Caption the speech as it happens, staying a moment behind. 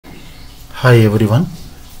Hi everyone.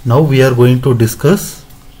 Now we are going to discuss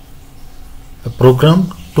a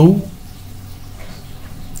program to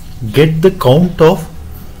get the count of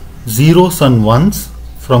zeros and ones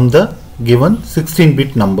from the given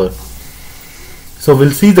 16-bit number. So we'll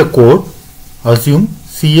see the code. Assume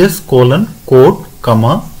CS colon code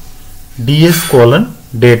comma DS colon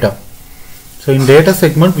data. So in data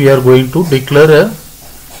segment we are going to declare a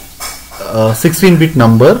 16-bit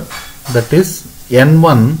number, that is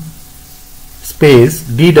N1 space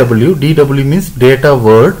DW. DW means data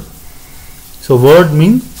word. So word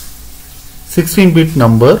means 16-bit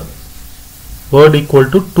number, word equal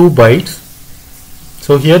to 2 bytes.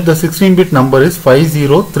 So here the 16-bit number is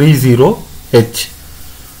 5030H.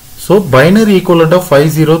 So binary equivalent of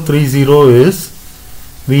 5030 is,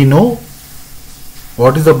 we know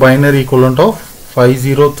what is the binary equivalent of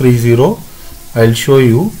 5030. I'll show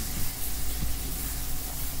you.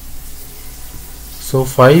 So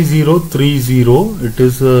 5030, it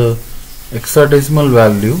is a hexadecimal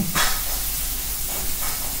value.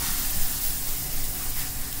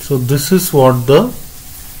 So this is what the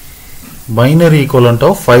binary equivalent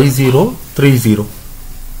of 5030.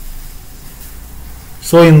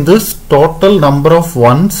 So in this, total number of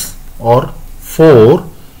ones are 4,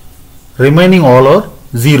 remaining all are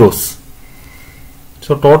zeros.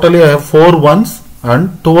 So totally I have 4 ones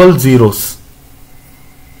and 12 zeros.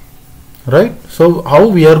 Right? So how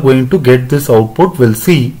we are going to get this output, we'll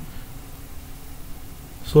see.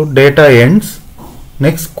 So data ends.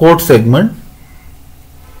 Next, code segment.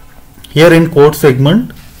 Here in code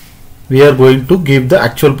segment we are going to give the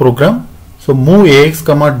actual program. So move AX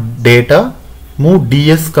comma data, move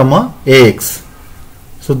DS comma AX.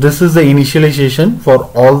 So this is the initialization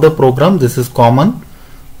for all the program. This is common.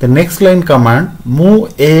 The next line command,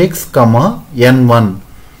 move AX comma N1.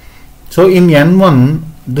 So in N1,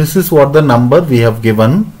 this is what the number we have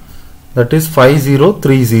given, that is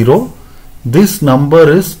 5030. This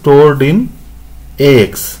number is stored in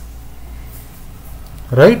AX.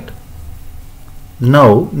 Right?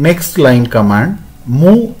 Now next line command,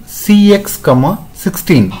 move CX comma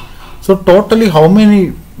 16. So totally how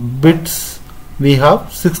many bits we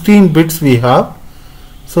have? 16 bits we have.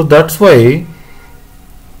 So that's why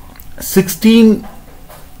 16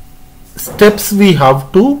 steps we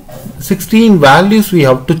have to, 16 values we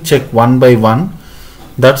have to check one by one.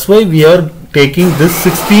 That's why we are taking this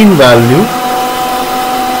 16 value.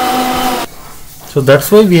 So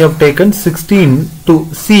that's why we have taken 16 to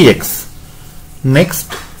CX.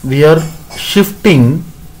 Next we are shifting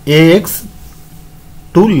AX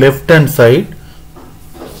to left hand side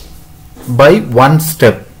by one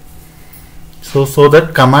step. So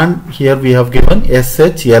that command here we have given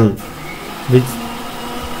SHL, which,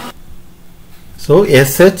 so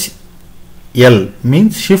SHL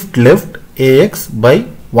means shift left AX by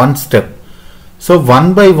one step. So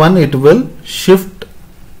one by one it will shift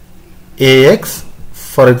AX.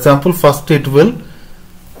 For example, first it will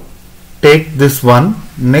take this one,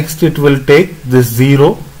 next it will take this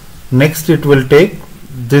 0, next it will take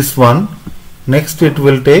this one, next it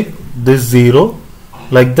will take this 0.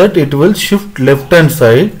 Like that it will shift left hand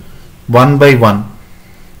side one by one.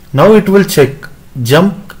 Now it will check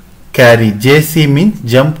jump carry. JC means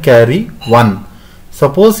jump carry 1.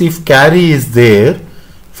 Suppose if carry is there,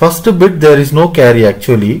 first bit there is no carry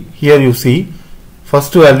actually. Here you see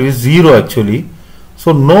first value is 0 actually.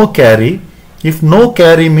 So no carry. If no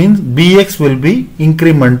carry means BX will be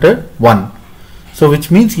incremented 1. So which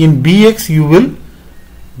means in BX you will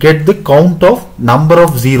get the count of number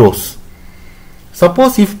of zeros.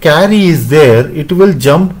 Suppose if carry is there, it will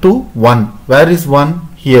jump to 1. Where is 1?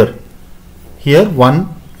 Here. Here 1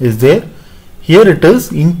 is there. Here it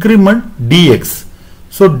is increment DX.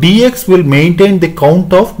 So DX will maintain the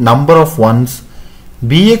count of number of ones.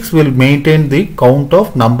 BX will maintain the count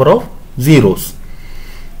of number of zeros.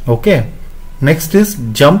 Okay. Next is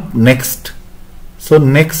jump next. So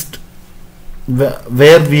next,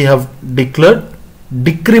 where we have declared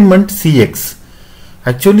decrement CX.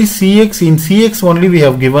 Actually CX, in CX only we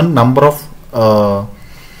have given number of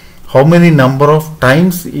how many number of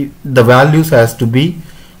times the values has to be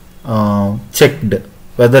checked,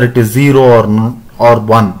 whether it is 0 or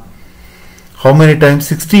 1. How many times?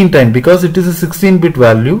 16 times, because it is a 16-bit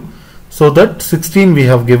value. So that 16 we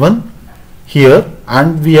have given here,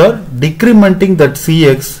 and we are decrementing that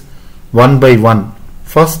CX one by one.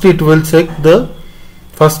 First it will check the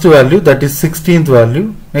first value, that is 16th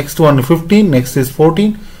value, next one 15, next is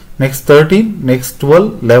 14, next 13, next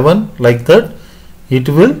 12, 11, like that it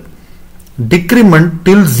will decrement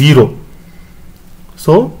till 0.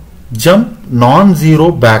 So jump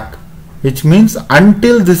non-zero back, which means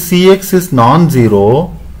until the CX is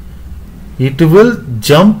non-zero, it will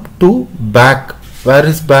jump to back. Where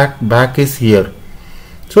is back? Back is here.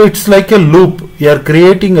 So it's like a loop. We are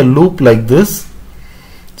creating a loop like this.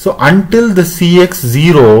 So until the Cx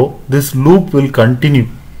 0, this loop will continue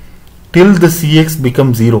till the Cx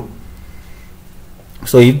becomes 0.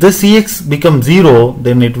 So if the Cx becomes 0,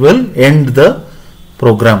 then it will end the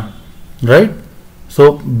program, right?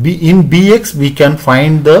 So in Bx we can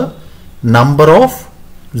find the number of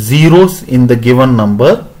zeros in the given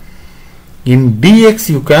number. In Dx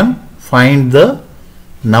you can find the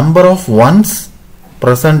number of ones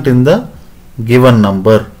present in the given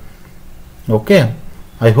number. Okay,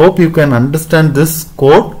 I hope you can understand this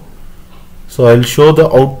code. So I'll show the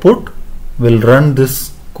output. We'll run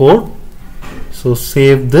this code. So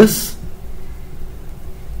save this,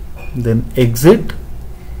 then exit,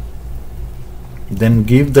 then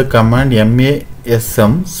give the command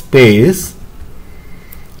masm space,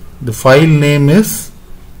 the file name is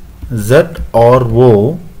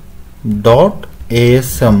zro.asm,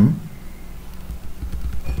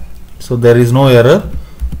 so there is no error,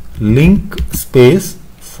 link space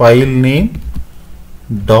file name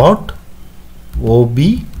dot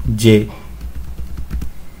obj,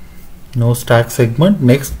 no stack segment.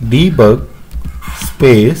 Next debug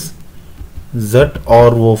space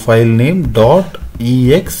zro file name dot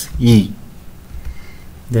exe,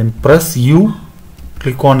 then press U,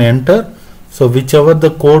 click on enter. So whichever the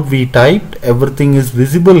code we typed, everything is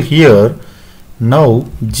visible here. Now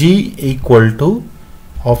G equal to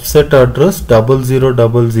offset address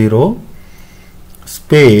 0000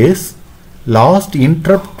 space last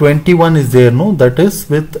interrupt 21 is there, no, that is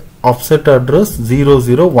with offset address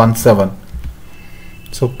 0017.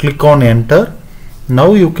 So click on enter.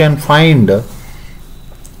 Now you can find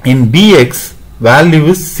in Bx value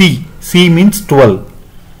is C. C means 12.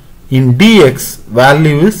 In Dx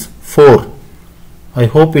value is 4. I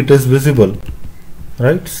hope it is visible,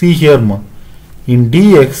 right? See here, in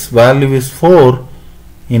Dx value is 4.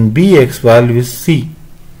 In Bx value is C.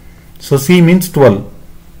 So C means 12,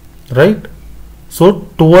 right? So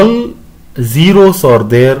 12 zeros are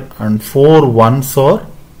there and 4 ones are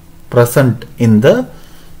present in the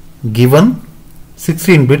given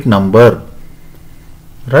 16-bit number,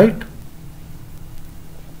 right?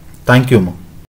 Thank you.